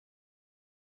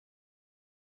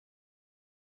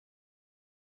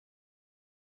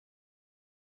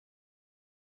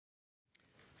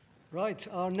Right,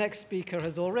 our next speaker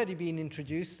has already been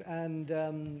introduced and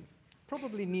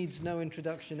probably needs no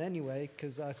introduction anyway,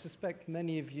 because I suspect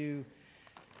many of you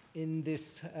in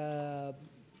this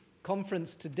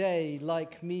conference today,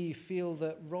 like me, feel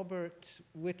that Robert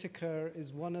Whitaker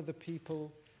is one of the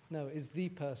people, no, is the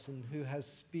person who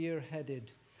has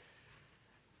spearheaded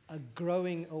a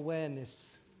growing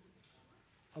awareness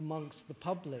amongst the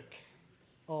public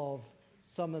of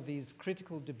some of these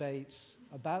critical debates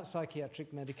about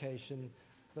psychiatric medication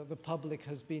that the public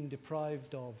has been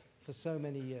deprived of for so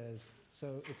many years.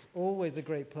 So it's always a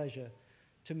great pleasure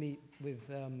to meet with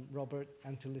Robert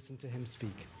and to listen to him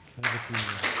speak. Over to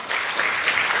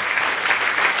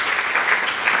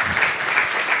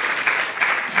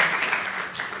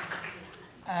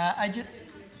you.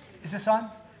 Is this on?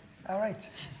 All right.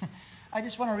 I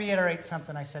just want to reiterate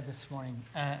something I said this morning.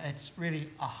 It's really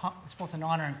it's both an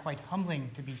honor and quite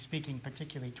humbling to be speaking,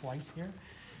 particularly twice here.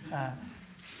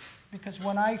 Because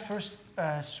when I first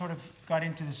sort of got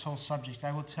into this whole subject,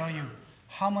 I will tell you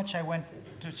how much I went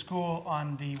to school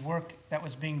on the work that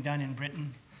was being done in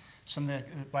Britain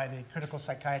by the Critical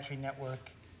Psychiatry Network.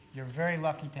 You're very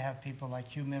lucky to have people like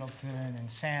Hugh Middleton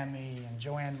and Sammy and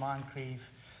Joanne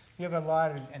Moncrief. You have a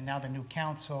lot, and now the new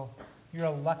council. You're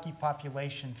a lucky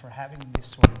population for having this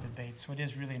sort of debate, so it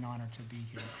is really an honor to be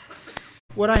here.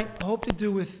 What I hope to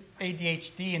do with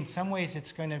ADHD, in some ways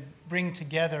it's going to bring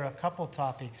together a couple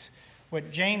topics.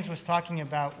 What James was talking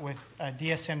about with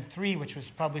DSM-3, which was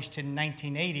published in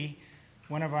 1980,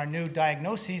 one of our new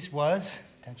diagnoses was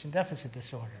attention deficit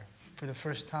disorder for the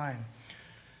first time.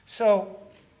 So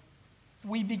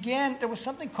we began, there was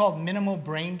something called minimal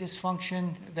brain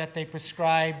dysfunction that they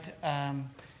prescribed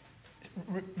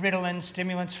Ritalin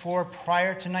stimulants for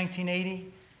prior to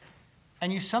 1980.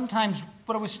 And you sometimes,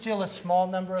 but it was still a small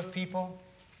number of people.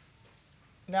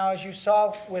 Now, as you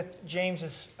saw with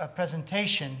James's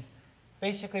presentation,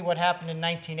 basically what happened in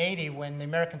 1980 when the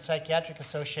American Psychiatric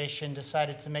Association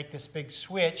decided to make this big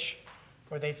switch,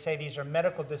 where they'd say these are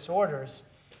medical disorders,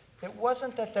 it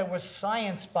wasn't that there was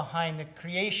science behind the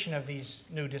creation of these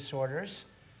new disorders,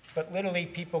 but literally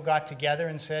people got together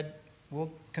and said,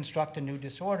 we'll construct a new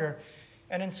disorder.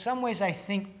 And in some ways, I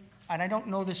think, and I don't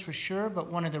know this for sure, but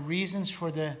one of the reasons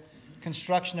for the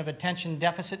construction of attention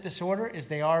deficit disorder is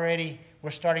they already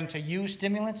were starting to use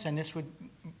stimulants, and this would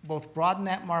both broaden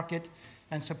that market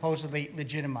and supposedly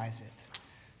legitimize it.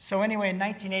 So anyway, in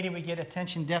 1980, we get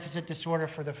attention deficit disorder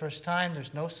for the first time.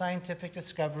 There's no scientific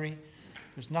discovery.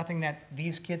 There's nothing that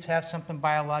these kids have something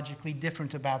biologically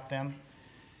different about them.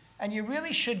 And you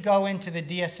really should go into the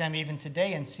DSM even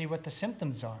today and see what the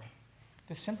symptoms are.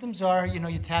 The symptoms are, you know,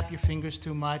 you tap your fingers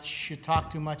too much, you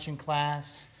talk too much in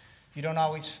class, you don't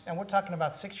always, and we're talking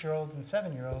about 6-year-olds and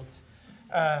 7-year-olds.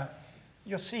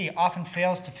 You'll see, often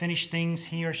fails to finish things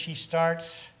he or she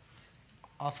starts,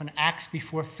 often acts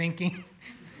before thinking.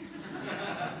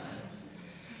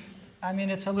 I mean,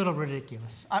 it's a little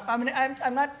ridiculous. I'm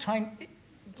not trying,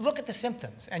 look at the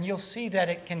symptoms, and you'll see that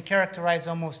it can characterize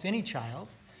almost any child.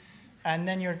 And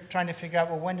then you're trying to figure out,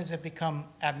 well, when does it become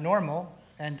abnormal?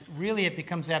 And really, it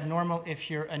becomes abnormal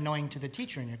if you're annoying to the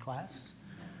teacher in your class.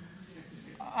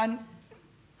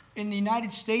 In the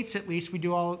United States, at least, we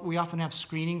often have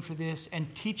screening for this,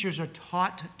 and teachers are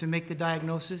taught to make the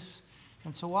diagnosis.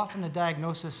 And so often the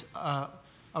diagnosis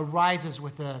arises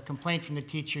with a complaint from the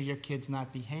teacher, your kid's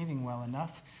not behaving well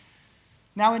enough.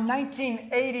 Now, in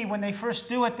 1980, when they first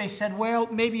do it, they said, well,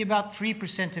 maybe about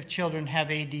 3% of children have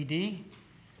ADD.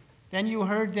 Then you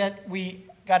heard that we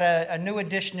got a new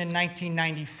edition in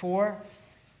 1994.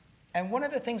 And one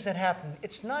of the things that happened,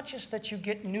 it's not just that you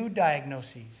get new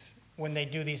diagnoses when they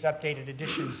do these updated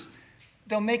editions.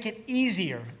 They'll make it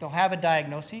easier. They'll have a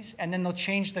diagnosis, and then they'll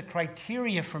change the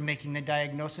criteria for making the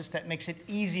diagnosis that makes it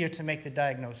easier to make the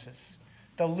diagnosis.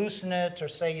 They'll loosen it or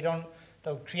say you don't,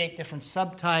 they'll create different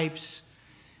subtypes.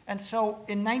 And so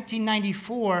in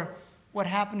 1994, what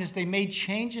happened is they made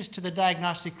changes to the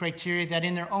diagnostic criteria that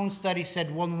in their own study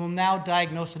said, well, we'll now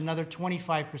diagnose another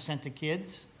 25% of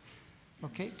kids,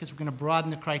 okay, because we're going to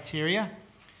broaden the criteria.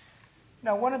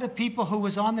 Now, one of the people who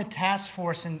was on the task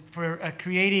force for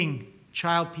creating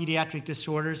child pediatric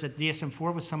disorders at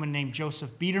DSM-4 was someone named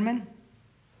Joseph Biederman.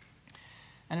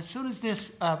 And as soon as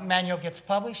this manual gets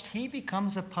published, he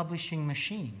becomes a publishing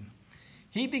machine.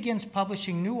 He begins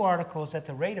publishing new articles at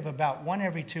the rate of about 1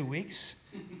 every 2 weeks,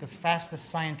 the fastest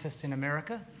scientist in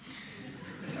America.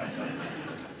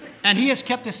 And he has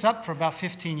kept this up for about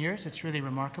 15 years. It's really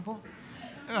remarkable.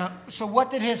 So what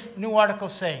did his new article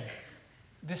say?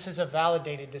 This is a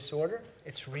validated disorder.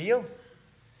 It's real.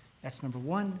 That's number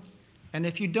one. And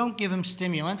if you don't give them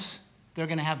stimulants, they're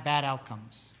going to have bad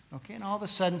outcomes. Okay, and all of a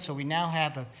sudden, so we now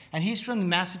have and he's from the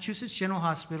Massachusetts General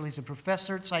Hospital. He's a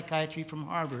professor at psychiatry from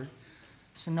Harvard.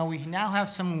 So no, we now have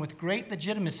someone with great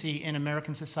legitimacy in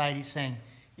American society saying,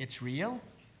 it's real,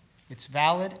 it's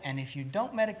valid, and if you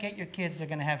don't medicate your kids, they're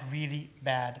going to have really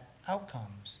bad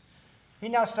outcomes. He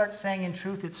now starts saying, in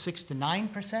truth, it's 6 to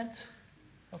 9%.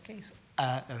 Okay, so,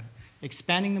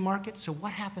 expanding the market. So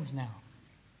what happens now?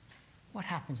 What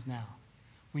happens now?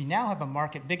 We now have a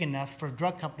market big enough for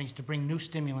drug companies to bring new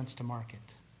stimulants to market.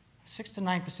 6 to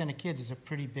 9% of kids is a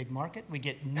pretty big market. We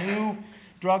get new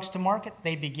drugs to market.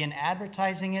 They begin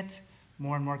advertising it.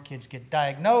 More and more kids get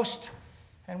diagnosed.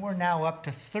 And we're now up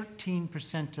to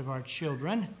 13% of our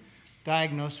children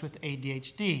diagnosed with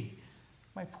ADHD.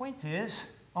 My point is,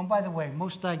 oh, by the way,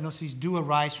 most diagnoses do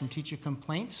arise from teacher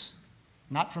complaints,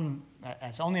 not from,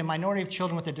 as only a minority of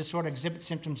children with the disorder exhibit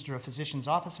symptoms through a physician's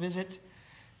office visit.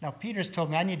 Now, Peter's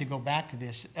told me I need to go back to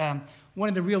this. One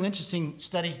of the real interesting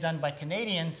studies done by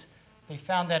Canadians, they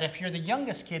found that if you're the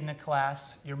youngest kid in the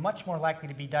class, you're much more likely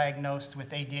to be diagnosed with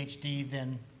ADHD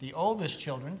than the oldest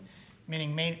children,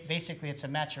 meaning basically it's a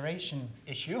maturation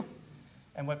issue.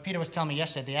 And what Peter was telling me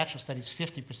yesterday, the actual study is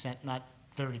 50%, not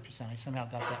 30%. I somehow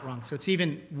got that wrong. So it's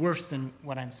even worse than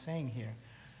what I'm saying here.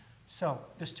 So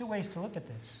there's two ways to look at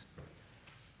this.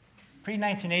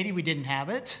 Pre-1980, we didn't have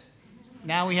it.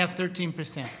 Now we have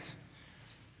 13%.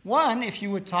 One, if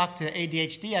you would talk to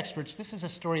ADHD experts, this is a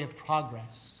story of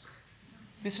progress.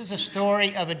 This is a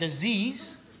story of a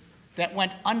disease that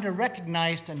went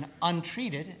under-recognized and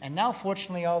untreated, and now,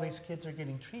 fortunately, all these kids are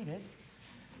getting treated.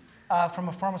 From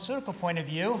a pharmaceutical point of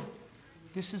view,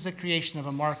 this is a creation of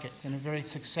a market, and a very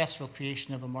successful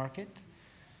creation of a market.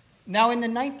 Now, in the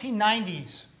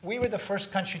 1990s, we were the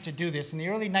first country to do this. In the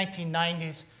early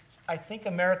 1990s, I think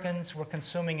Americans were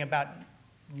consuming about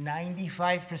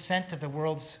 95% of the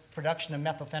world's production of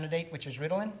methylphenidate, which is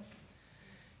Ritalin.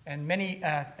 And many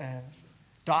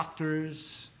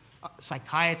doctors,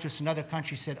 psychiatrists in other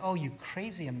countries said, oh, you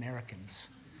crazy Americans,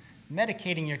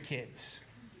 medicating your kids.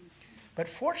 But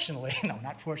fortunately, no,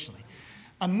 not fortunately,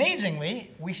 amazingly,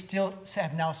 we still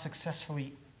have now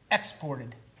successfully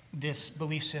exported this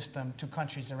belief system to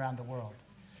countries around the world.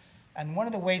 And one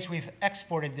of the ways we've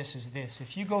exported this is this.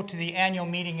 If you go to the annual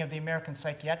meeting of the American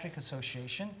Psychiatric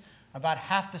Association, about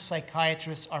half the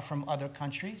psychiatrists are from other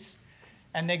countries.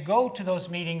 And they go to those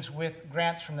meetings with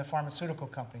grants from the pharmaceutical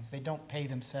companies. They don't pay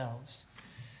themselves.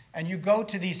 And you go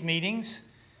to these meetings,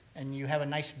 and you have a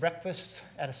nice breakfast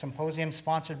at a symposium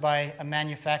sponsored by a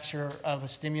manufacturer of a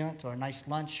stimulant, or a nice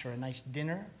lunch, or a nice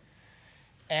dinner.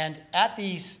 And at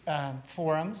these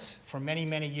forums, for many,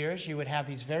 many years, you would have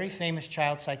these very famous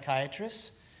child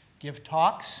psychiatrists give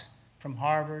talks from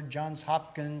Harvard, Johns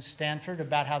Hopkins, Stanford,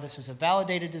 about how this is a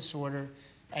validated disorder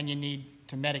and you need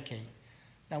to medicate.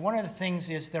 Now, one of the things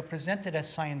is they're presented as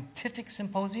scientific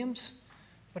symposiums,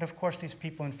 but of course these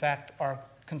people, in fact, are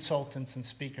consultants and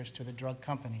speakers to the drug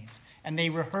companies. And they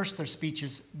rehearse their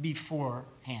speeches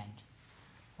beforehand.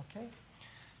 Okay?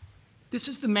 This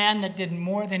is the man that did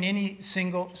more than any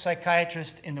single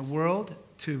psychiatrist in the world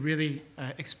to really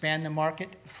expand the market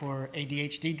for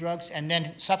ADHD drugs. And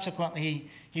then subsequently,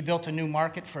 he built a new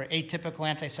market for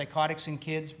atypical antipsychotics in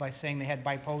kids by saying they had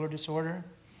bipolar disorder.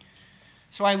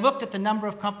 So I looked at the number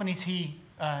of companies he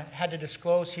had to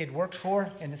disclose he had worked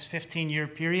for in this 15-year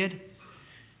period.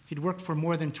 He'd worked for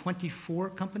more than 24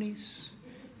 companies.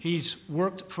 He's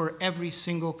worked for every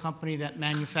single company that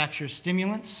manufactures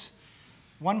stimulants.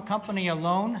 One company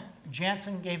alone,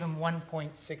 Janssen, gave him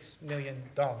 $1.6 million.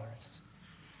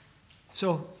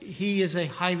 So he is a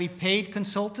highly paid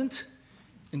consultant.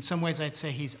 In some ways, I'd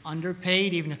say he's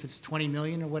underpaid, even if it's $20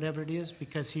 million or whatever it is,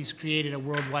 because he's created a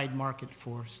worldwide market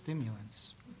for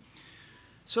stimulants.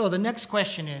 So the next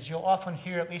question is, you'll often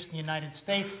hear, at least in the United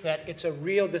States, that it's a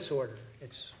real disorder.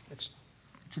 It's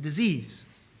a disease,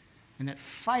 and that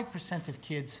 5% of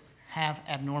kids have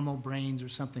abnormal brains or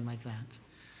something like that.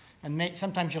 And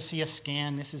sometimes you'll see a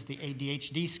scan. This is the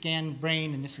ADHD scan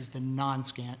brain, and this is the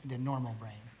non-scan, the normal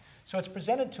brain. So it's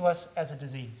presented to us as a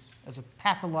disease, as a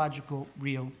pathological,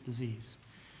 real disease.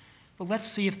 But let's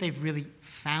see if they've really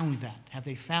found that. Have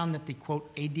they found that the,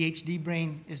 quote, ADHD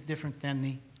brain is different than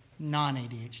the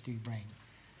non-ADHD brain?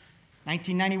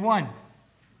 1991.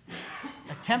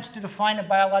 Attempts to define a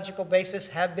biological basis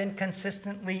have been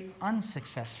consistently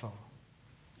unsuccessful.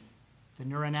 The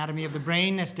neuroanatomy of the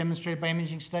brain, as demonstrated by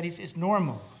imaging studies, is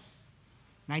normal.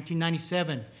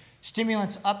 1997,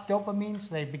 stimulants up dopamine,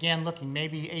 so they began looking,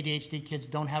 maybe ADHD kids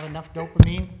don't have enough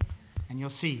dopamine, and you'll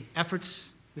see efforts,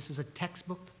 this is a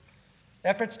textbook,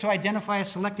 efforts to identify a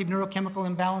selective neurochemical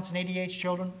imbalance in ADHD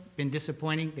children, been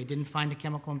disappointing, they didn't find a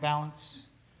chemical imbalance.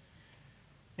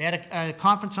 They had a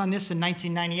conference on this in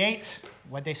 1998.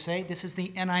 What'd they say? This is the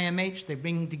NIMH. They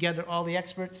bring together all the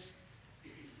experts.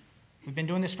 We've been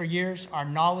doing this for years. Our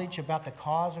knowledge about the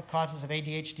cause or causes of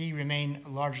ADHD remain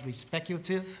largely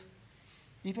speculative.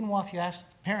 Even while if you ask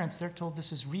parents, they're told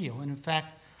this is real. And in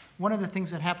fact, one of the things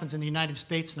that happens in the United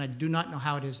States, and I do not know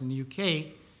how it is in the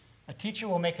UK, a teacher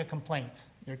will make a complaint.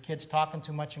 Your kid's talking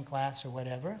too much in class or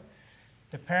whatever.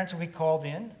 The parents will be called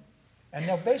in, and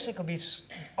they'll basically be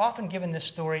often given this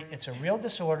story. It's a real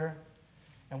disorder.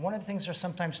 And one of the things they're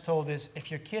sometimes told is, if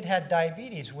your kid had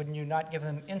diabetes, wouldn't you not give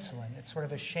them insulin? It's sort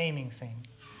of a shaming thing.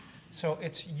 So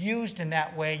it's used in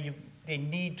that way. They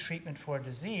need treatment for a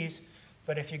disease.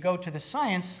 But if you go to the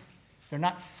science, they're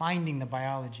not finding the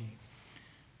biology.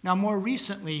 Now, more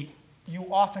recently, you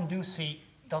often do see,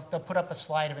 they'll put up a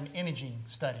slide of an imaging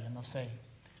study, and they'll say,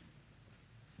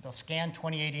 they'll scan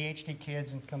 20 ADHD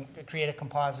kids and create a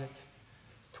composite,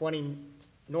 20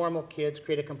 normal kids,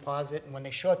 create a composite, and when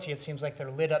they show it to you, it seems like they're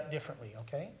lit up differently,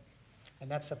 okay? And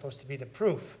that's supposed to be the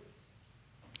proof.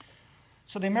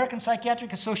 So the American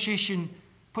Psychiatric Association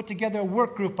put together a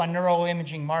work group on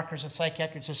neuroimaging markers of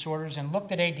psychiatric disorders and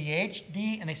looked at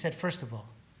ADHD, and they said, first of all,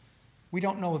 we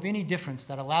don't know of any difference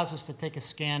that allows us to take a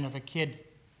scan of a kid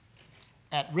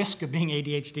at risk of being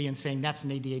ADHD and saying that's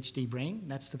an ADHD brain.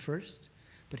 That's the first.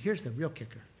 But here's the real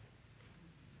kicker.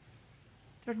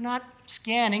 They're not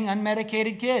scanning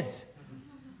unmedicated kids.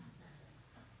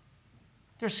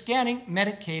 They're scanning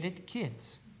medicated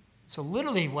kids. So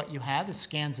literally what you have is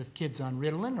scans of kids on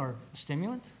Ritalin or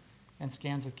stimulant and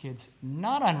scans of kids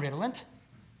not on Ritalin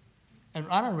and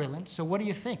on a Ritalin. So what do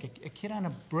you think? A kid on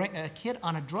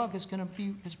a drug is going to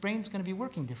be, his brain's going to be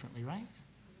working differently, right?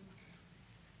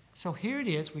 So here it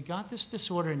is. We got this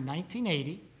disorder in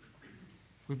 1980.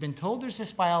 We've been told there's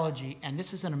this biology, and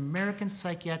this is an American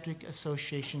Psychiatric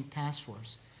Association task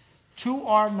force. To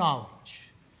our knowledge,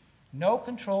 no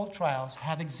controlled trials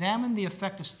have examined the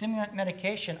effect of stimulant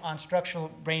medication on structural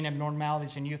brain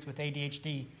abnormalities in youth with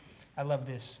ADHD. I love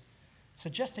this.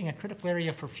 Suggesting a critical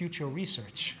area for future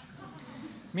research.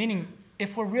 Meaning,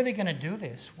 if we're really going to do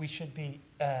this, we should be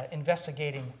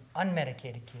investigating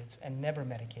unmedicated kids and never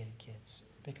medicated kids,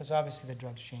 because obviously the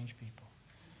drugs change people.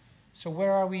 So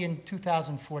where are we in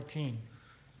 2014?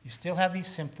 You still have these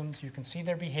symptoms. You can see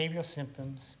their behavioral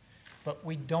symptoms, but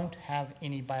we don't have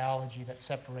any biology that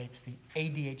separates the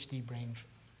ADHD brain,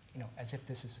 as if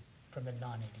this is from a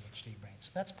non-ADHD brain.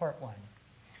 So that's part one.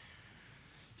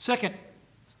 Second,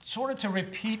 sort of to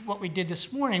repeat what we did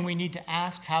this morning, we need to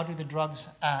ask, how do the drugs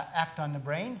act on the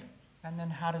brain? And then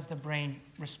how does the brain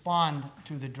respond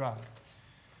to the drug?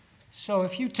 So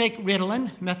if you take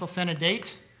Ritalin,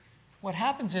 methylphenidate, what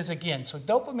happens is, again, so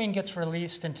dopamine gets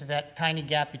released into that tiny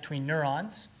gap between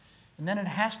neurons, and then it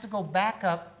has to go back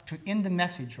up to end the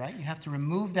message, right? You have to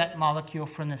remove that molecule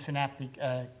from the synaptic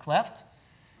cleft.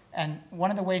 And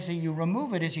one of the ways that you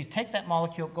remove it is you take that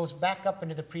molecule, it goes back up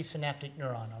into the presynaptic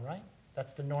neuron, all right?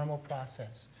 That's the normal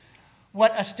process.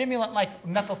 What a stimulant like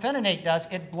methylphenidate does,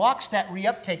 it blocks that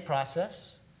reuptake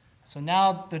process. So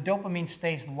now the dopamine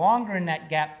stays longer in that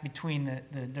gap between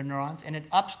the neurons, and it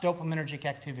ups dopaminergic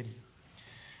activity.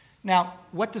 Now,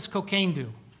 what does cocaine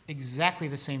do? Exactly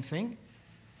the same thing.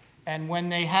 And when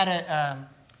they had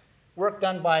work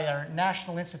done by our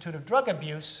National Institute of Drug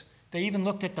Abuse, they even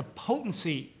looked at the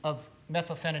potency of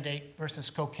methylphenidate versus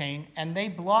cocaine, and they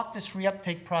blocked this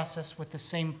reuptake process with the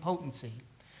same potency.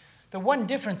 The one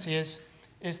difference is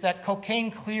that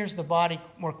cocaine clears the body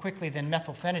more quickly than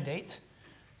methylphenidate.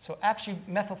 So actually,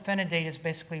 methylphenidate is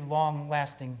basically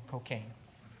long-lasting cocaine.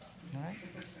 All right?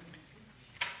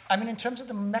 I mean, in terms of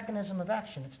the mechanism of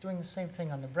action, it's doing the same thing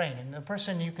on the brain. And the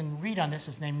person you can read on this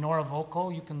is named Nora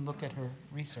Volkow. You can look at her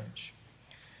research.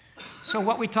 So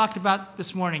what we talked about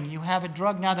this morning, you have a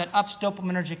drug now that ups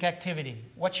dopaminergic activity.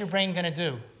 What's your brain going to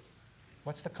do?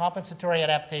 What's the compensatory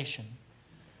adaptation?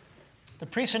 The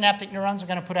presynaptic neurons are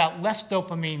going to put out less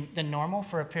dopamine than normal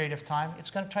for a period of time. It's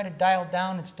going to try to dial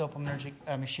down its dopaminergic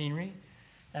machinery.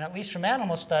 And at least from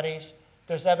animal studies,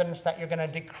 there's evidence that you're going to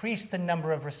decrease the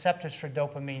number of receptors for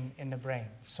dopamine in the brain.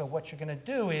 So what you're going to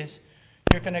do is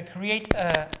you're going to create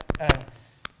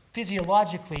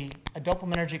physiologically a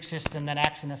dopaminergic system that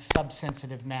acts in a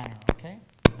subsensitive manner, okay?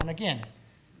 And again,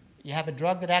 you have a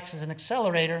drug that acts as an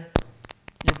accelerator,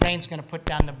 your brain's going to put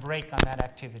down the brake on that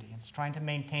activity. It's trying to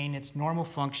maintain its normal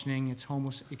functioning, its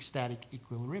homeostatic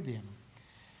equilibrium.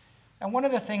 And one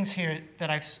of the things here that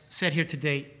I've said here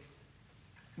today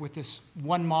with this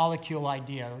one molecule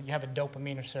idea, you have a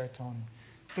dopamine or serotonin.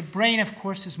 The brain, of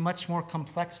course, is much more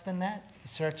complex than that. The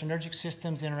serotonergic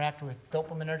systems interact with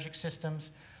dopaminergic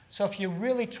systems. So if you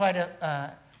really try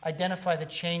to identify the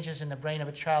changes in the brain of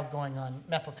a child going on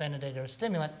methylphenidate or a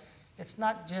stimulant, it's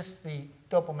not just the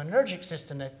dopaminergic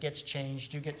system that gets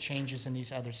changed, you get changes in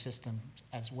these other systems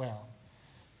as well.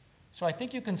 So I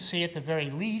think you can see at the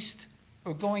very least,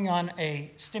 going on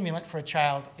a stimulant for a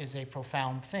child is a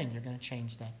profound thing. You're going to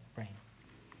change that brain.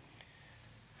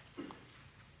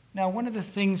 Now, one of the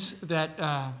things that,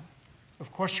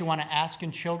 of course, you want to ask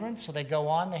in children, so they go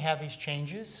on, they have these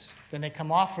changes, then they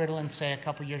come off Ritalin, say a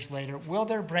couple years later, will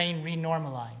their brain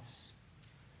renormalize?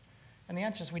 And the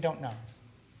answer is we don't know.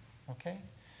 Okay?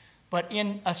 But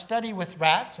in a study with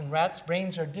rats, and rats'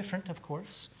 brains are different, of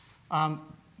course,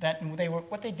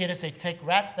 what they did is they take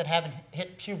rats that haven't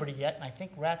hit puberty yet, and I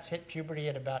think rats hit puberty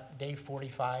at about day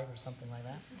 45 or something like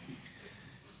that.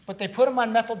 But they put them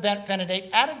on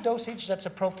methylphenidate at a dosage that's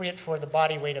appropriate for the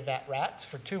body weight of that rat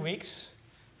for 2 weeks.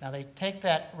 Now they take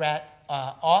that rat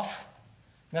off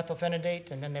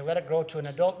methylphenidate, and then they let it grow to an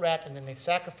adult rat, and then they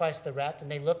sacrifice the rat,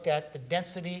 and they looked at the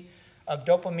density of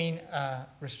dopamine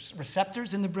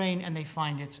receptors in the brain, and they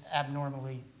find it's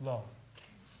abnormally low.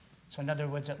 So in other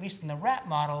words, at least in the rat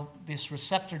model, this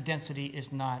receptor density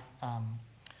is not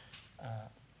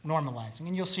normalizing.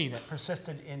 And you'll see that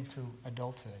persisted into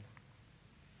adulthood.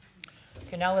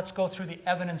 Okay, now let's go through the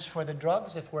evidence for the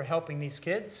drugs if we're helping these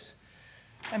kids.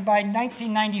 And by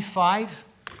 1995,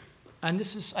 and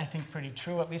this is, I think, pretty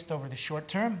true, at least over the short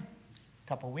term, a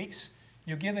couple weeks,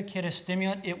 you give a kid a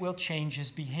stimulant, it will change his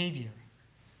behavior.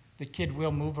 The kid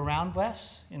will move around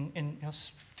less, and he'll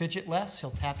fidget less,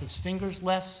 he'll tap his fingers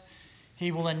less,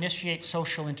 he will initiate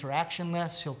social interaction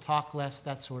less, he'll talk less,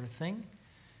 that sort of thing.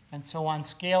 And so on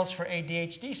scales for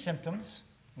ADHD symptoms,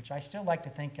 which I still like to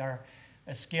think are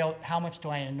a scale, how much do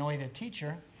I annoy the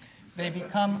teacher, they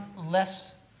become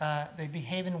less, they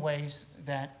behave in ways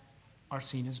that are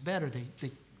seen as better.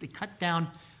 They cut down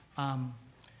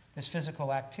this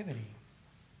physical activity.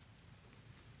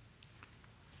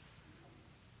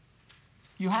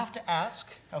 You have to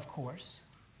ask, of course,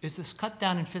 is this cut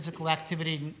down in physical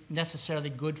activity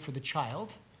necessarily good for the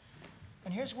child?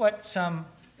 And here's what some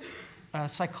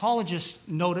psychologists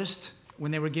noticed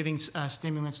when they were giving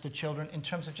stimulants to children in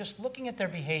terms of just looking at their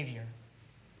behavior.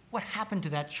 What happened to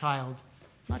that child?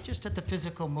 Not just at the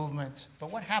physical movements,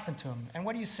 but what happened to him? And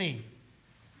what do you see?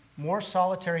 More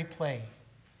solitary play.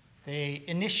 They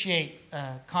initiate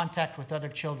contact with other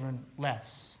children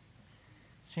less.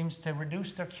 Seems to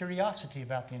reduce their curiosity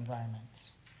about the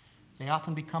environment. They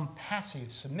often become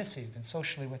passive, submissive, and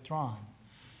socially withdrawn.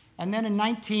 And then in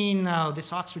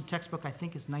this Oxford textbook, I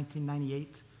think is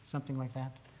 1998, something like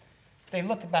that. They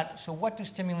look about, so what do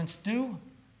stimulants do?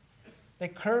 They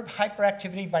curb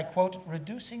hyperactivity by, quote,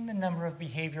 reducing the number of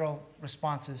behavioral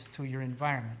responses to your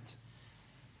environment.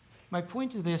 My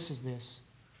point to this is this.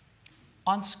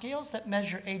 On scales that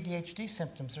measure ADHD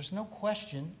symptoms, there's no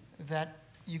question that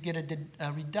you get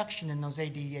a reduction in those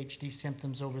ADHD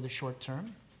symptoms over the short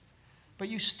term, but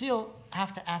you still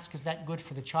have to ask, is that good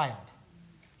for the child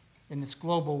in this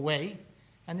global way?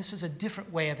 And this is a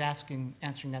different way of answering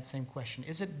that same question.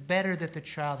 Is it better that the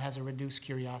child has a reduced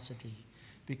curiosity,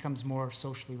 becomes more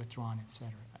socially withdrawn, et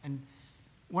cetera? And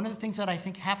one of the things that I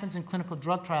think happens in clinical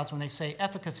drug trials when they say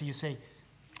efficacy, you say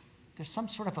there's some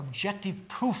sort of objective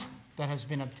proof that has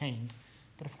been obtained.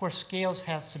 But of course, scales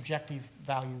have subjective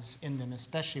values in them,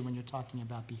 especially when you're talking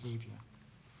about behavior.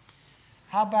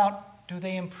 How about, do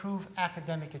they improve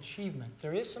academic achievement?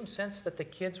 There is some sense that the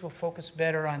kids will focus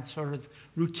better on sort of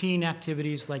routine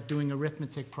activities like doing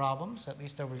arithmetic problems, at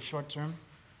least over the short term.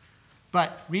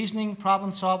 But reasoning,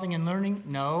 problem solving, and learning,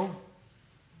 no.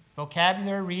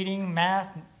 Vocabulary, reading,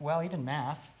 math, well, even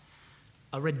math.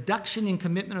 A reduction in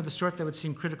commitment of the sort that would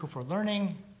seem critical for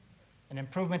learning, an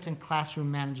improvement in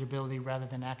classroom manageability rather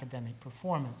than academic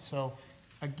performance. So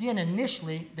again,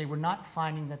 initially, they were not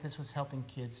finding that this was helping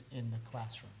kids in the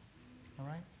classroom. All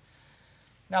right?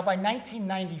 Now, by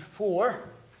 1994,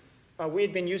 we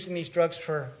had been using these drugs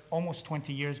for almost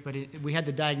 20 years, but we had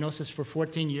the diagnosis for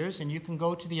 14 years, and you can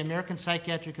go to the American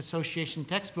Psychiatric Association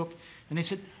textbook, and they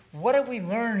said, what have we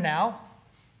learned now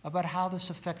about how this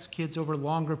affects kids over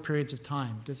longer periods of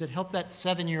time? Does it help that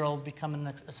 7-year-old become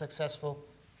a successful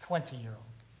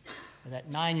 20-year-old, or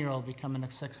that 9-year-old becoming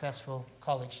a successful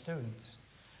college student?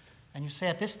 And you say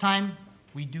at this time,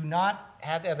 we do not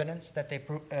have evidence that they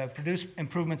produce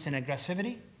improvements in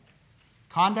aggressivity,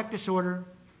 conduct disorder,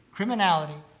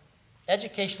 criminality,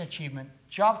 education achievement,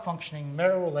 job functioning,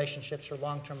 marital relationships, or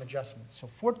long-term adjustments. So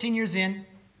 14 years in,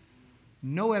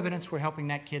 no evidence we're helping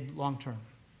that kid long-term.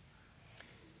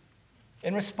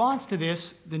 In response to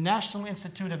this, the National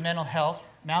Institute of Mental Health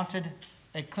mounted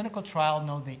a clinical trial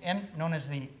known as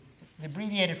the The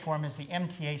abbreviated form is the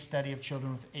MTA study of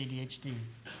children with ADHD.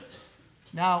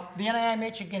 Now, the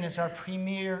NIMH, again, is our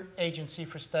premier agency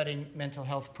for studying mental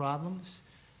health problems.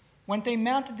 When they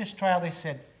mounted this trial, they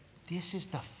said, this is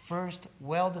the first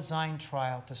well-designed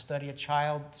trial to study a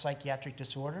child psychiatric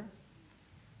disorder.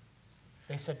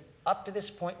 They said, up to this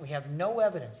point, we have no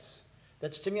evidence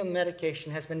that stimulant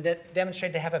medication has been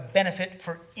demonstrated to have a benefit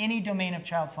for any domain of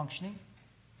child functioning.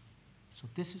 So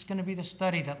this is going to be the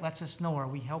study that lets us know, are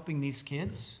we helping these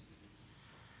kids?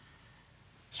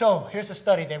 So here's the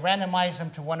study. They randomized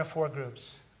them to 1 of 4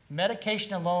 groups.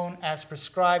 Medication alone as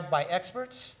prescribed by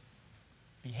experts,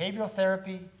 behavioral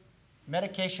therapy,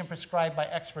 medication prescribed by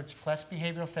experts plus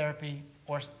behavioral therapy,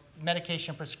 or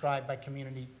medication prescribed by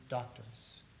community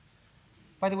doctors.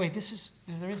 By the way,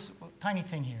 there is a tiny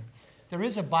thing here. There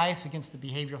is a bias against the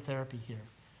behavioral therapy here.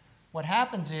 What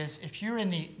happens is, if you're in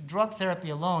the drug therapy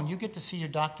alone, you get to see your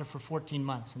doctor for 14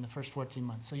 months, in the first 14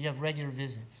 months, so you have regular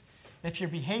visits. If you're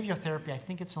behavioral therapy, I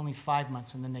think it's only 5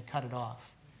 months, and then they cut it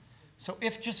off. So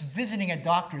if just visiting a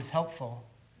doctor is helpful,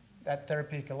 that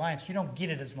therapeutic alliance, you don't get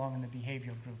it as long in the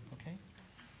behavioral group, okay?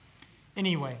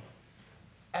 Anyway,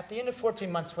 at the end of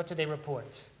 14 months, what do they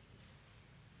report?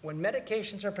 When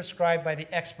medications are prescribed by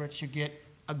the experts, you get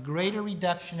a greater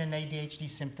reduction in ADHD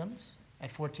symptoms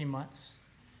at 14 months.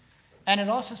 And it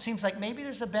also seems like maybe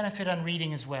there's a benefit on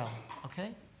reading as well, okay?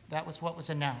 That was what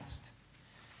was announced.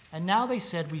 And now they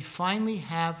said, we finally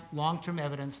have long-term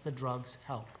evidence the drugs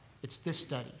help. It's this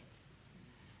study.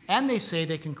 And they say,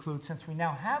 they conclude, since we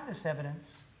now have this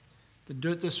evidence, the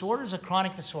disorder is a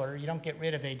chronic disorder. You don't get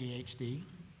rid of ADHD.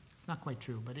 It's not quite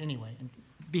true, but anyway. And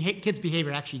kids'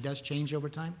 behavior actually does change over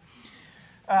time.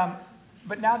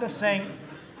 But now they're saying,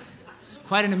 it's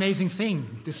quite an amazing thing.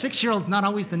 The 6-year-old's not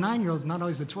always the 9-year-old's not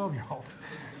always the 12-year-old.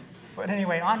 But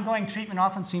anyway, ongoing treatment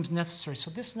often seems necessary. So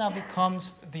this now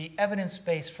becomes the evidence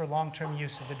base for long-term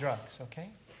use of the drugs, okay?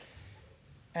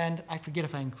 And I forget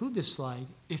if I include this slide.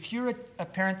 If you're a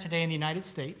parent today in the United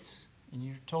States, and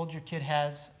you're told your kid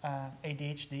has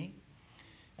ADHD,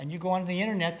 and you go onto the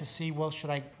internet to see, well,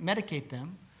 should I medicate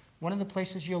them? One of the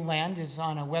places you'll land is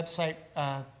on a website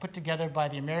put together by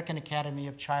the American Academy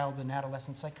of Child and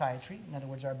Adolescent Psychiatry. In other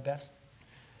words, our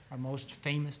most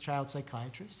famous child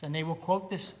psychiatrists. And they will quote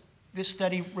this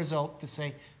study result to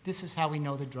say, this is how we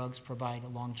know the drugs provide a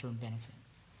long-term benefit.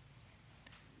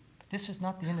 But this is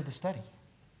not the end of the study.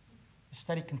 The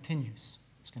study continues.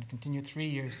 It's going to continue 3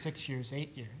 years, 6 years,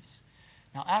 8 years.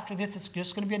 Now, after this, it's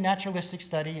just going to be a naturalistic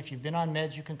study. If you've been on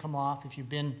meds, you can come off. If you've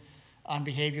been on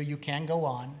behavior, you can go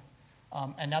on.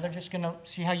 And now they're just going to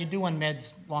see how you do on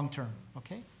meds long-term,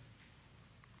 okay?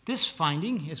 This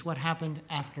finding is what happened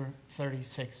after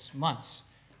 36 months.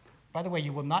 By the way,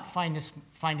 you will not find this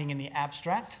finding in the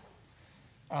abstract,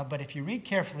 but if you read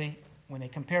carefully, when they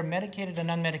compare medicated and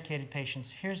unmedicated patients,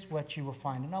 here's what you will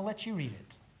find, and I'll let you read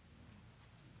it.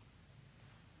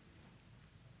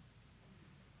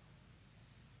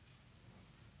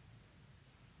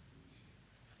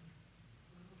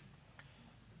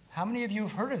 How many of you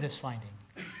have heard of this finding?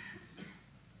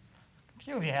 A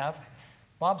few of you have.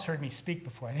 Bob's heard me speak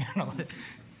before. I don't know.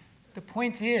 The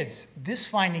point is, this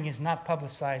finding is not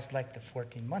publicized like the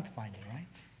 14-month finding, right?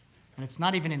 And it's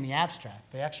not even in the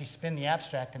abstract. They actually spin the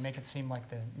abstract to make it seem like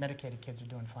the medicated kids are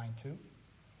doing fine too.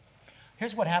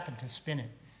 Here's what happened to spin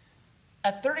it.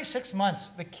 At 36 months,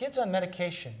 the kids on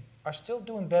medication are still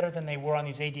doing better than they were on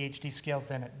these ADHD scales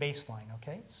than at baseline,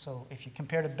 okay? So if you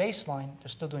compare to baseline, they're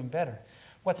still doing better.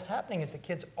 What's happening is the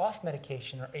kids off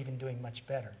medication are even doing much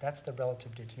better. That's the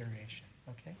relative deterioration,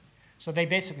 okay? So they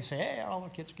basically say, hey, all our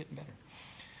kids are getting better.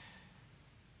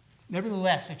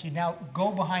 Nevertheless, if you now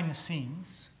go behind the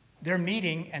scenes, they're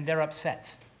meeting and they're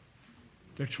upset.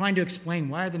 They're trying to explain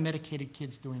why are the medicated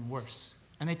kids doing worse.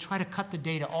 And they try to cut the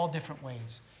data all different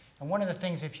ways. And one of the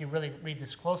things, if you really read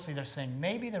this closely, they're saying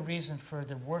maybe the reason for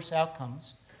the worse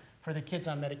outcomes for the kids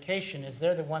on medication is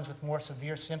they're the ones with more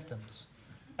severe symptoms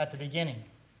at the beginning.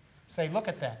 Say, look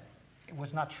at that. It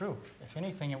was not true. If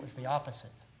anything, it was the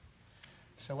opposite.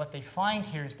 So what they find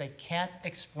here is they can't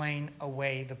explain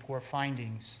away the poor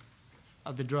findings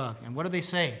of the drug. And what do they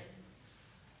say?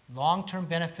 Long-term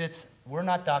benefits were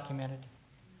not documented.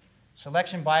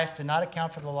 Selection bias did not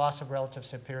account for the loss of relative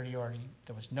superiority.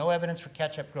 There was no evidence for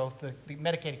catch-up growth. The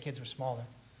medicated kids were smaller.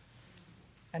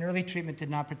 And early treatment did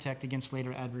not protect against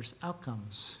later adverse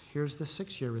outcomes. Here's the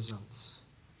 6-year results.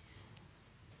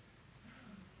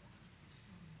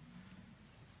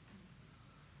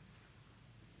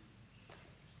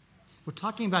 We're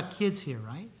talking about kids here,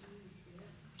 right?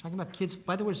 We're talking about kids.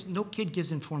 By the way, no kid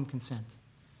gives informed consent.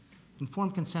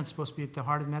 Informed consent is supposed to be at the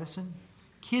heart of medicine.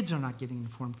 Kids are not giving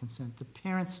informed consent. The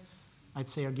parents I'd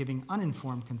say, are giving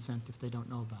uninformed consent if they don't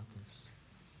know about this.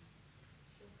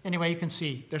 Anyway, you can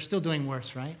see they're still doing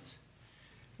worse, right?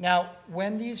 Now,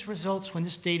 when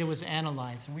this data was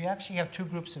analyzed, and we actually have two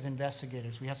groups of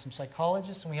investigators. We have some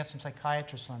psychologists and we have some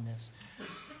psychiatrists on this.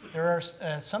 There are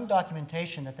some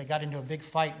documentation that they got into a big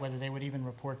fight whether they would even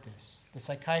report this. The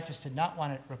psychiatrists did not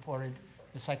want it reported.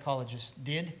 The psychologists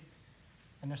did.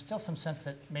 And there's still some sense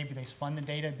that maybe they spun the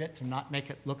data a bit to not make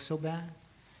it look so bad.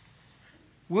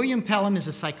 William Pelham is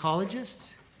a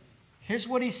psychologist. Here's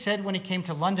what he said when he came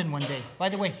to London one day. By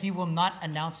the way, he will not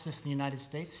announce this in the United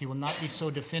States. He will not be so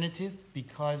definitive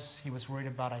because he was worried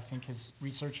about, I think, his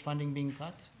research funding being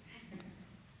cut.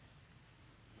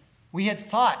 We had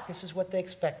thought, this is what they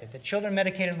expected, that children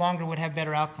medicated longer would have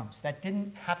better outcomes. That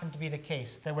didn't happen to be the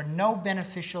case. There were no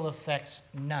beneficial effects,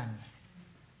 none.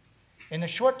 In the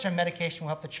short term, medication will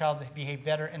help the child behave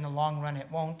better. In the long run, it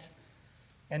won't.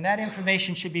 And that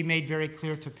information should be made very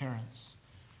clear to parents.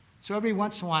 So every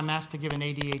once in a while, I'm asked to give an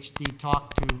ADHD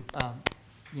talk to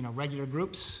regular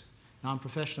groups,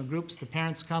 non-professional groups. The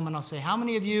parents come and I'll say, how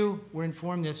many of you were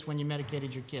informed this when you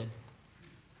medicated your kid?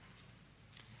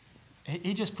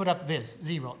 He just put up this,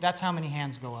 0. That's how many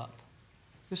hands go up.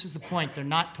 This is the point. They're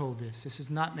not told this. This is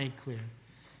not made clear.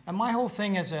 And my whole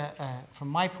thing from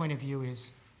my point of view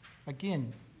is,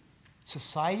 again,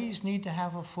 societies need to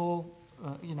have a full,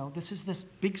 this is this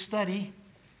big study.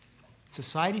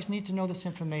 Societies need to know this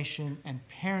information, and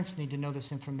parents need to know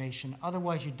this information.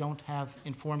 Otherwise, you don't have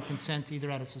informed consent either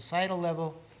at a societal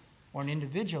level or an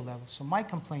individual level. So my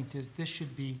complaint is this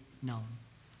should be known.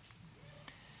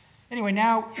 Anyway,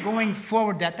 now going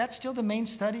forward, that's still the main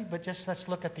study, but just let's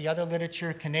look at the other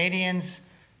literature. Canadians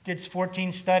did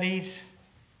 14 studies.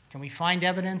 Can we find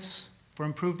evidence for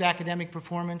improved academic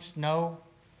performance? No.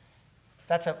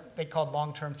 That's they called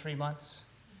long-term 3 months.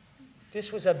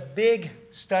 This was a big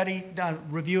study,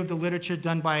 review of the literature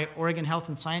done by Oregon Health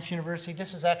and Science University.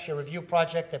 This is actually a review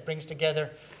project that brings together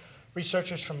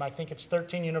researchers from, I think it's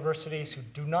 13 universities who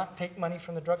do not take money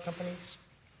from the drug companies.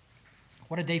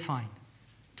 What did they find?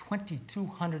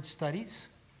 2,200 studies,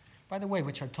 by the way,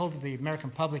 which are told to the American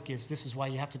public is this is why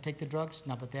you have to take the drugs.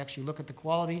 No, but they actually look at the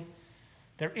quality.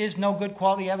 There is no good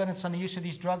quality evidence on the use of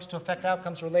these drugs to affect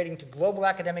outcomes relating to global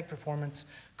academic performance,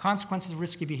 consequences of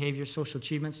risky behavior, social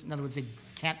achievements. In other words, they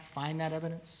can't find that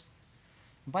evidence.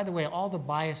 And by the way, all the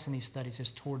bias in these studies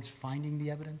is towards finding the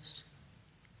evidence.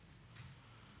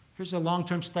 Here's a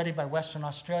long-term study by Western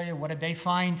Australia. What did they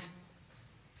find?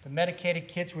 The medicated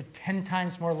kids were 10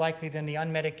 times more likely than the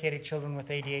unmedicated children with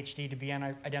ADHD to be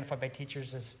identified by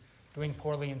teachers as doing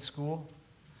poorly in school.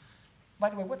 By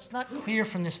the way, what's not clear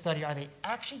from this study, are they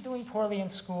actually doing poorly in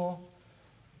school,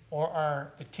 or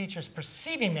are the teachers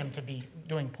perceiving them to be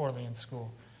doing poorly in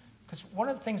school? Because one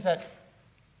of the things that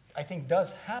I think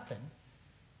does happen,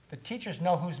 the teachers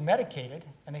know who's medicated,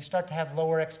 and they start to have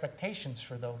lower expectations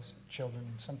for those children,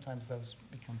 and sometimes those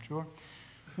become truer.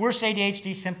 Worse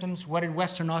ADHD symptoms, what did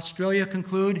Western Australia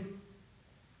conclude?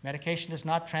 Medication does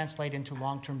not translate into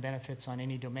long-term benefits on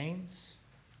any domains.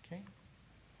 Okay.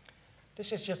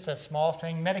 This is just a small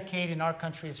thing. Medicaid in our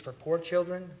country is for poor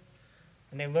children.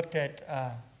 And they looked at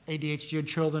ADHD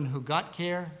children who got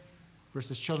care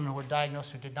versus children who were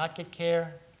diagnosed who did not get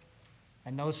care.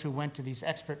 And those who went to these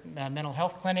expert mental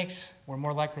health clinics were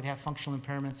more likely to have functional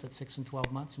impairments at 6 and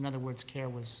 12 months. In other words, care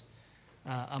was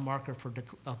a marker for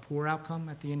a poor outcome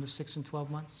at the end of 6 and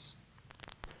 12 months.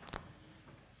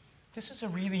 This is a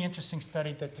really interesting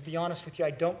study that, to be honest with you,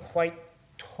 I don't quite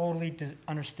totally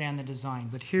understand the design,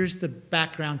 but here's the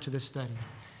background to this study.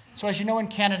 So as you know, in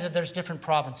Canada, there's different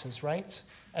provinces, right?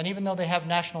 And even though they have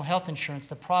national health insurance,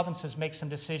 the provinces make some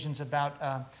decisions about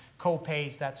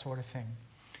co-pays, that sort of thing.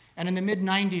 And in the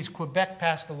mid-90s, Quebec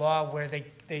passed a law where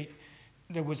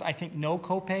there was, I think, no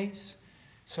co-pays.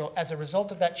 So as a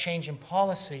result of that change in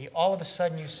policy, all of a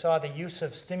sudden you saw the use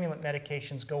of stimulant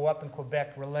medications go up in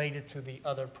Quebec related to the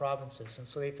other provinces. And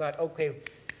so they thought, okay,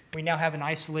 we now have an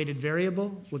isolated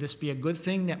variable. Will this be a good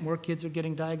thing that more kids are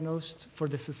getting diagnosed for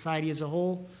the society as a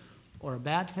whole, or a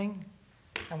bad thing?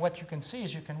 And what you can see,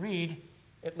 as you can read,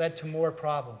 it led to more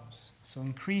problems. So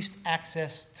increased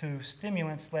access to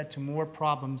stimulants led to more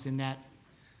problems in that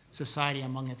society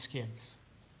among its kids.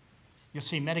 You'll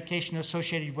see medication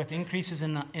associated with increases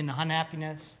in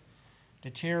unhappiness,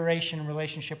 deterioration in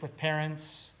relationship with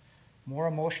parents, more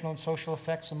emotional and social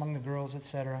effects among the girls,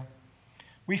 etc.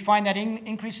 We find that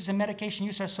increases in medication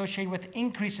use are associated with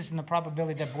increases in the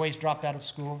probability that boys drop out of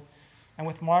school, and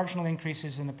with marginal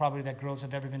increases in the probability that girls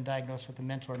have ever been diagnosed with a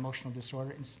mental or emotional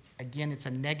disorder. Again, it's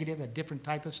a negative, a different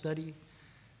type of study,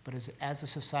 but as the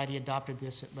society adopted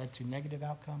this, it led to negative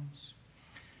outcomes.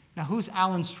 Now, who's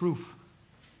Alan Sroufe?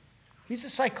 These are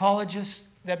psychologists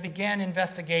that began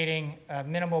investigating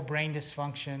minimal brain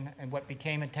dysfunction and what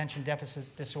became attention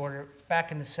deficit disorder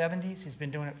back in the 70s. He's been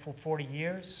doing it for 40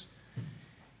 years.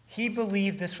 He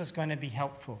believed this was going to be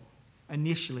helpful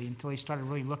initially until he started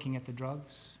really looking at the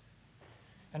drugs.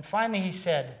 And finally he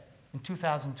said in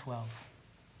 2012,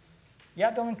 yeah,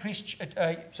 they'll increase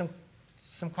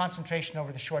some concentration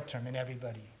over the short term in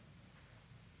everybody.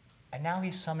 And now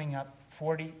he's summing up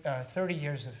 30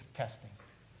 years of testing.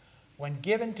 When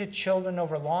given to children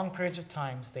over long periods of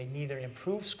time, they neither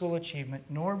improve school achievement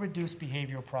nor reduce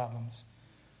behavioral problems.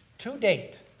 To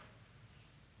date,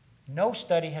 no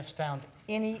study has found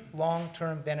any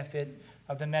long-term benefit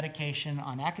of the medication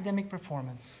on academic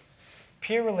performance,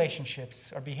 peer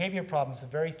relationships, or behavior problems, the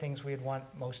very things we'd want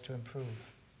most to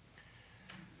improve.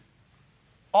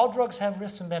 All drugs have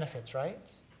risks and benefits, right?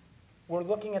 We're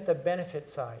looking at the benefit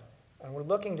side, and we're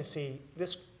looking to see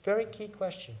this very key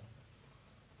question.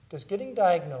 Does getting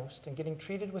diagnosed and getting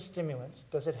treated with stimulants,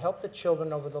 does it help the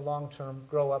children over the long term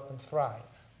grow up and thrive?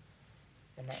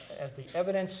 And as the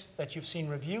evidence that you've seen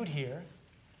reviewed here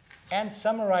and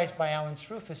summarized by Alan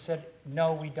Sroufe has said,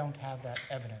 no, we don't have that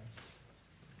evidence.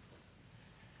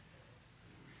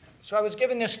 So I was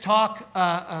given this talk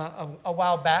a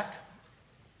while back,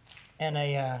 and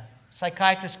a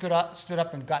psychiatrist stood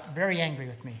up and got very angry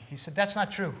with me. He said, that's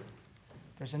not true.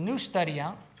 There's a new study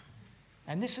out.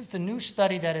 And this is the new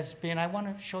study that has been, I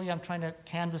want to show you, I'm trying to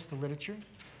canvass the literature,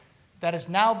 that is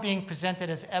now being presented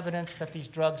as evidence that these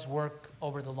drugs work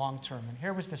over the long term. And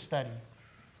here was the study.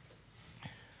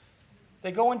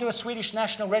 They go into a Swedish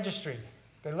national registry.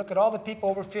 They look at all the people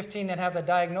over 15 that have a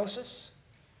diagnosis,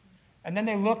 and then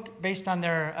they look, based on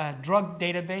their drug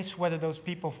database, whether those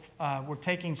people were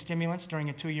taking stimulants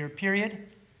during a 2-year period.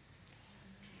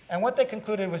 And what they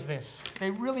concluded was this.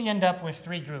 They really end up with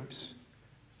 3 groups.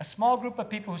 A small group of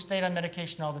people who stayed on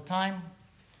medication all the time,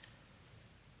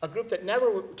 a group that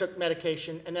never took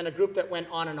medication, and then a group that went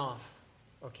on and off,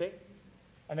 okay?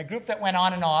 And the group that went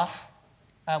on and off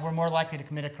were more likely to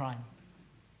commit a crime,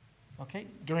 okay,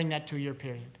 during that 2-year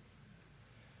period.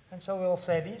 And so we'll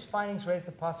say these findings raise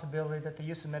the possibility that the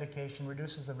use of medication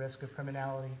reduces the risk of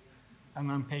criminality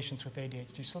among patients with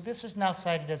ADHD. So this is now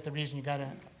cited as the reason you got to,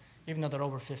 even though they're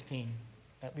over 15,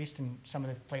 at least in some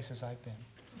of the places I've been.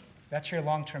 That's your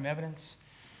long-term evidence.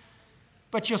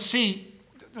 But you'll see,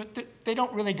 they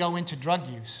don't really go into drug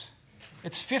use.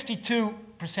 It's 52%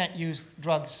 use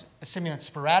drugs, stimulants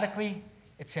sporadically.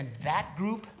 It's in that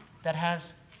group that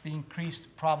has the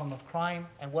increased problem of crime.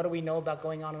 And what do we know about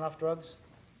going on and off drugs?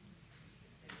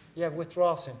 You have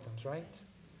withdrawal symptoms, right?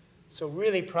 So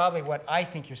really probably what I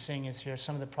think you're seeing is here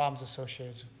some of the problems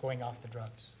associated with going off the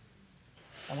drugs.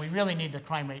 And we really need the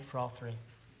crime rate for all 3.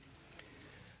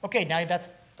 Okay, now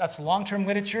that's long-term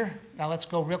literature. Now let's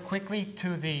go real quickly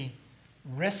to the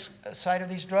risk side of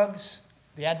these drugs.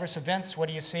 The adverse events, what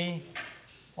do you see?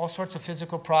 All sorts of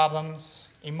physical problems,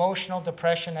 emotional,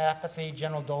 depression, apathy,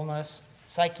 general dullness.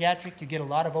 Psychiatric, you get a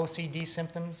lot of OCD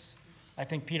symptoms. I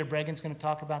think Peter Bregan's going to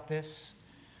talk about this.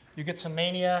 You get some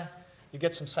mania, you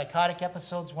get some psychotic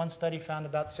episodes. One study found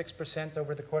about 6%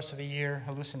 over the course of a year,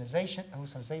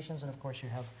 hallucinations, and of course you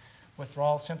have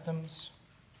withdrawal symptoms.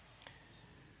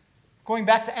 Going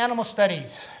back to animal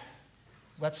studies,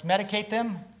 let's medicate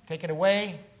them, take it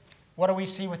away. What do we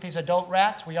see with these adult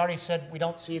rats? We already said we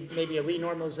don't see maybe a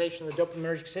renormalization of the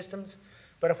dopaminergic systems,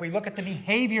 but if we look at the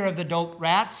behavior of the adult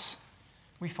rats,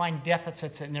 we find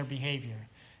deficits in their behavior.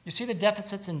 You see the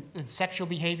deficits in sexual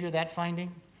behavior, that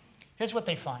finding? Here's what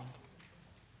they find.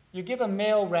 You give a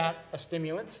male rat a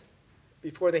stimulant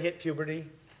before they hit puberty,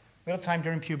 little time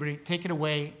during puberty, take it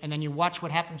away, and then you watch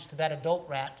what happens to that adult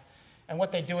rat. And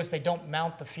what they do is they don't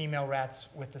mount the female rats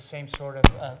with the same sort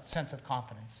of sense of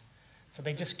confidence. So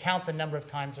they just count the number of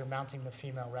times they're mounting the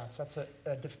female rats. That's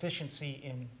a deficiency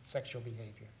in sexual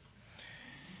behavior.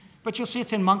 But you'll see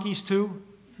it's in monkeys too,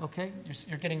 okay?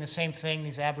 You're getting the same thing,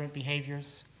 these aberrant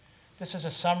behaviors. This is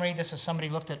a summary. This is somebody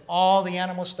looked at all the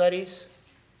animal studies.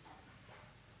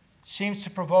 Seems to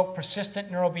provoke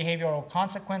persistent neurobehavioral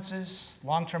consequences,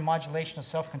 long-term modulation of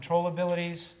self-control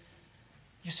abilities.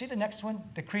 You see the next one?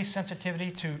 Decreased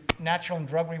sensitivity to natural and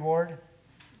drug reward,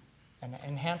 and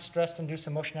enhanced stress-induced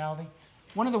emotionality.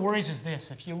 One of the worries is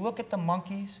this. If you look at the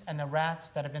monkeys and the rats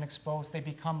that have been exposed, they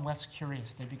become less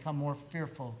curious. They become more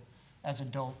fearful as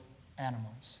adult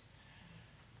animals.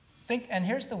 And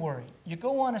here's the worry. You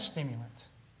go on a stimulant.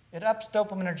 It ups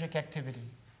dopaminergic activity.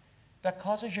 That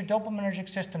causes your dopaminergic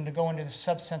system to go into the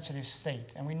subsensitive state.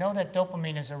 And we know that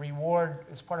dopamine is a reward,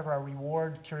 is part of our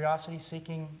reward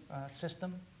curiosity-seeking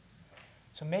system.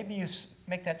 So maybe you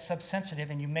make that subsensitive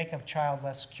and you make a child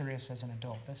less curious as an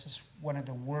adult. This is one of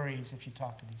the worries if you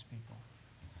talk to these people.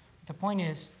 The point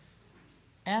is,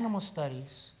 animal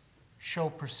studies show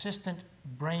persistent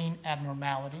brain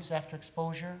abnormalities after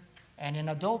exposure, and in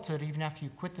adulthood, even after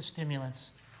you quit the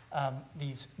stimulants,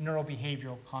 these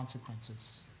neurobehavioral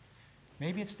consequences.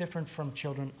 Maybe it's different from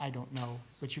children, I don't know,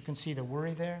 but you can see the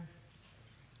worry there.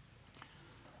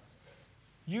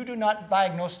 You do not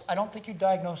diagnose, I don't think you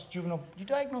diagnose juvenile, you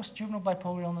diagnose juvenile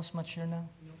bipolar illness much here now?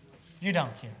 You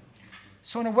don't here.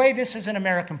 So in a way, this is an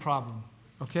American problem,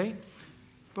 okay?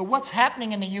 But what's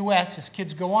happening in the US is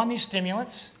kids go on these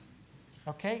stimulants,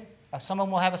 okay? Some of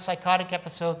them will have a psychotic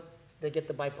episode, they get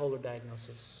the bipolar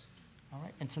diagnosis, all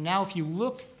right? And so now if you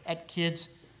look at kids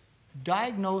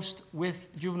diagnosed with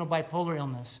juvenile bipolar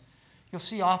illness, you'll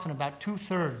see often about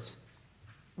 2/3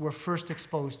 were first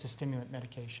exposed to stimulant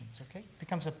medications, okay? It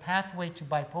becomes a pathway to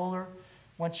bipolar.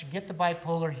 Once you get the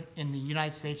bipolar in the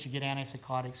United States, you get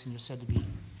antipsychotics and you're said to be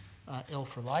ill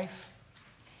for life.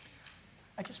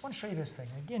 I just want to show you this thing.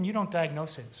 Again, you don't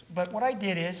diagnose it, but what I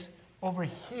did is, over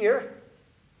here,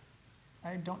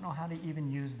 I don't know how to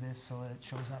even use this so that it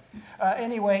shows up.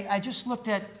 Anyway, I just looked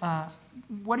at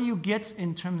what do you get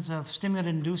in terms of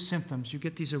stimulant-induced symptoms. You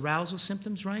get these arousal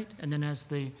symptoms, right? And then as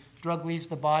the drug leaves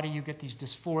the body, you get these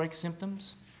dysphoric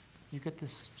symptoms. You get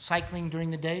this cycling during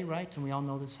the day, right? And we all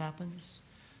know this happens.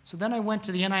 So then I went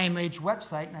to the NIMH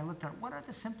website and I looked at what are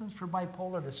the symptoms for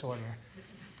bipolar disorder.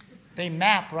 They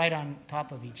map right on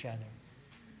top of each other,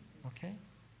 okay?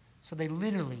 So they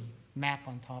literally map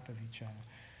on top of each other.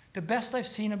 The best I've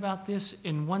seen about this,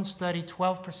 in one study,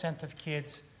 12% of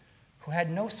kids who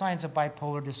had no signs of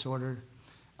bipolar disorder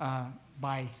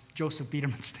by Joseph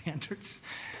Biederman standards,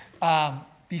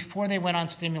 before they went on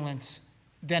stimulants,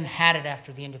 then had it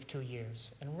after the end of 2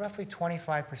 years. And roughly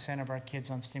 25% of our kids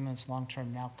on stimulants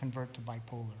long-term now convert to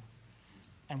bipolar.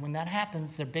 And when that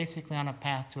happens, they're basically on a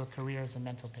path to a career as a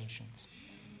mental patient.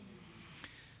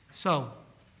 So,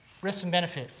 risks and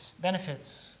benefits.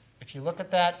 Benefits, if you look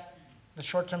at that, the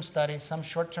short-term studies, some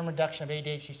short-term reduction of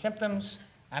ADHD symptoms.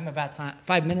 I'm about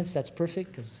 5 minutes, that's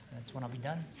perfect, because that's when I'll be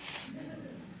done.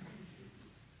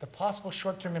 The possible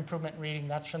short-term improvement in reading,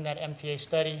 that's from that MTA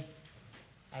study.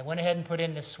 I went ahead and put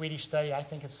in this Swedish study. I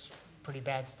think it's a pretty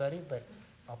bad study, but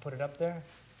I'll put it up there.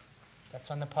 That's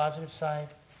on the positive side.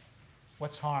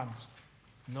 What's harms?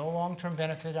 No long-term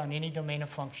benefit on any domain of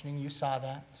functioning. You saw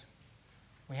that.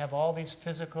 We have all these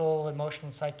physical, emotional,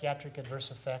 and psychiatric adverse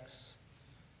effects.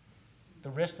 The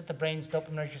risk that the brain's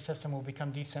dopaminergic system will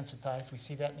become desensitized. We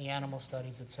see that in the animal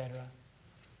studies, et cetera.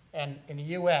 And in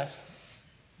the US,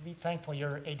 be thankful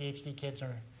your ADHD kids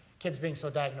or kids being so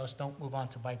diagnosed don't move on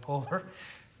to bipolar.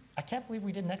 I can't believe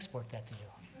we didn't export that to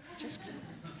you. It's just...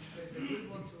 They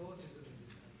move on to autism.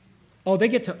 Oh,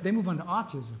 they move on to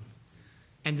autism.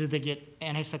 And do they get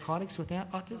antipsychotics with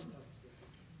that autism?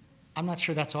 I'm not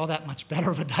sure that's all that much better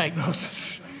of a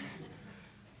diagnosis.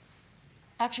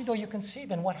 Actually, though, you can see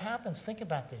then what happens. Think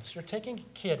about this. You're taking a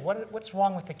kid. What's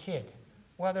wrong with the kid?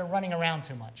 Well, they're running around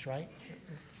too much, right?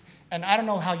 And I don't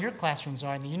know how your classrooms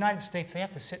are. In the United States, they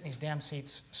have to sit in these damn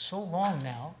seats so long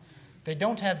now. They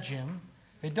don't have gym.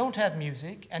 They don't have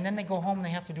music. And then they go home and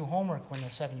they have to do homework when they're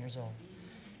 7 years old.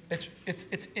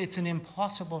 It's an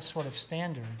impossible sort of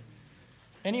standard.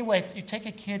 Anyway, you take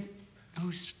a kid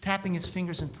who's tapping his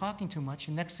fingers and talking too much,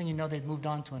 and next thing you know, they've moved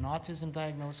on to an autism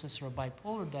diagnosis or a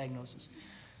bipolar diagnosis.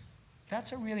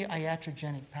 That's a really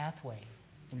iatrogenic pathway,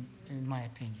 in my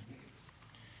opinion.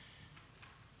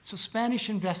 So Spanish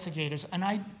investigators, and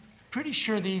I'm pretty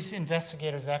sure these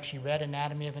investigators actually read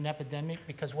Anatomy of an Epidemic,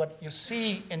 because what you'll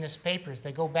see in this paper is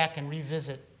they go back and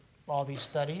revisit all these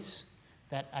studies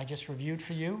that I just reviewed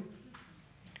for you.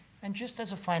 And just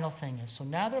as a final thing is, so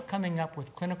now they're coming up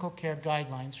with clinical care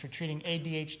guidelines for treating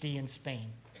ADHD in Spain.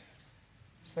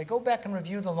 So they go back and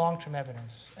review the long-term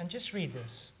evidence, and just read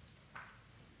this.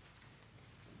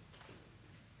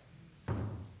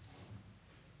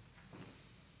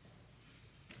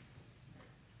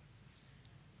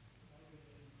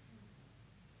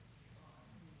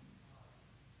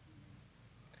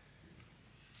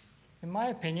 In my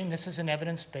opinion, this is an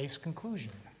evidence-based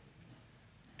conclusion.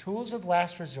 Tools of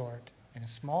last resort in a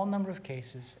small number of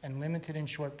cases and limited in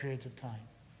short periods of time.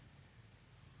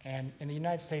 And in the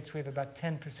United States, we have about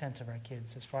 10% of our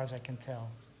kids, as far as I can tell,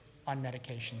 on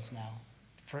medications now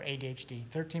for ADHD,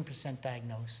 13%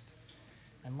 diagnosed.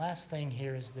 And last thing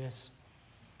here is this.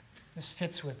 This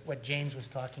fits with what James was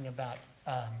talking about,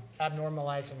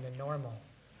 abnormalizing the normal.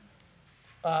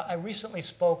 I recently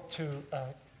spoke to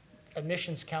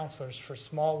admissions counselors for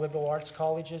small liberal arts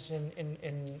colleges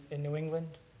in New England.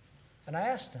 And I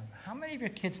asked them, how many of your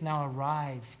kids now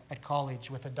arrive at college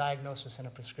with a diagnosis and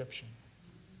a prescription?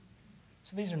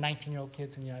 So these are 19-year-old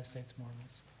kids in the United States, more or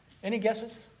less. Any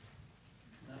guesses?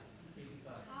 No,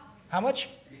 85. How much?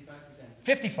 85%.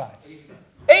 55.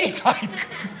 85.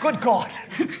 Good God.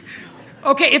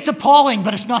 Okay, it's appalling,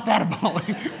 but it's not that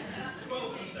appalling.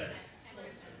 12%.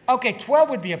 Okay, 12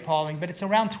 would be appalling, but it's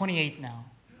around 28 now.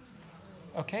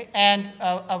 Okay, and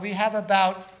we have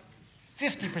about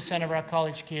 50% of our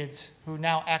college kids who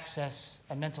now access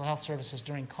mental health services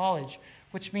during college,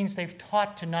 which means they've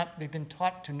been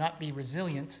taught to not be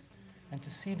resilient and to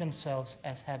see themselves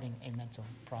as having a mental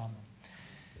problem.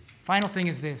 Final thing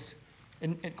is this,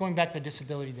 going back to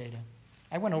disability data.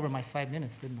 I went over my 5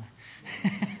 minutes, didn't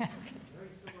I?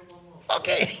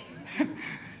 Okay.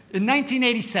 In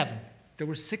 1987, there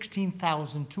were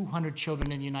 16,200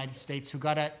 children in the United States who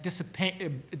got a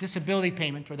disability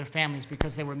payment for their families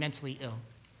because they were mentally ill.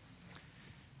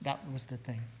 That was the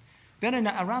thing. Then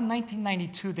around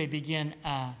 1992, they began,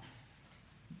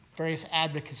 various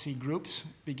advocacy groups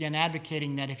began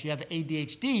advocating that if you have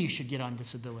ADHD, you should get on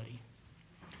disability.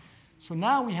 So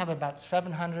now we have about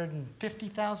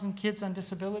 750,000 kids on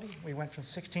disability. We went from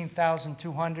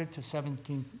 16,200 to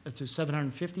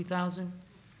 750,000.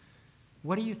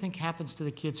 What do you think happens to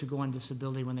the kids who go on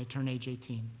disability when they turn age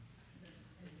 18?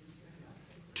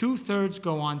 2/3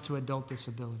 go on to adult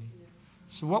disability.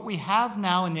 So what we have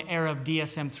now in the era of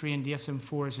DSM-3 and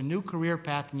DSM-4 is a new career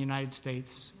path in the United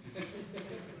States.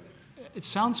 It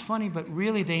sounds funny, but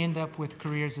really they end up with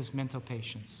careers as mental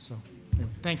patients. So,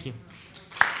 thank you.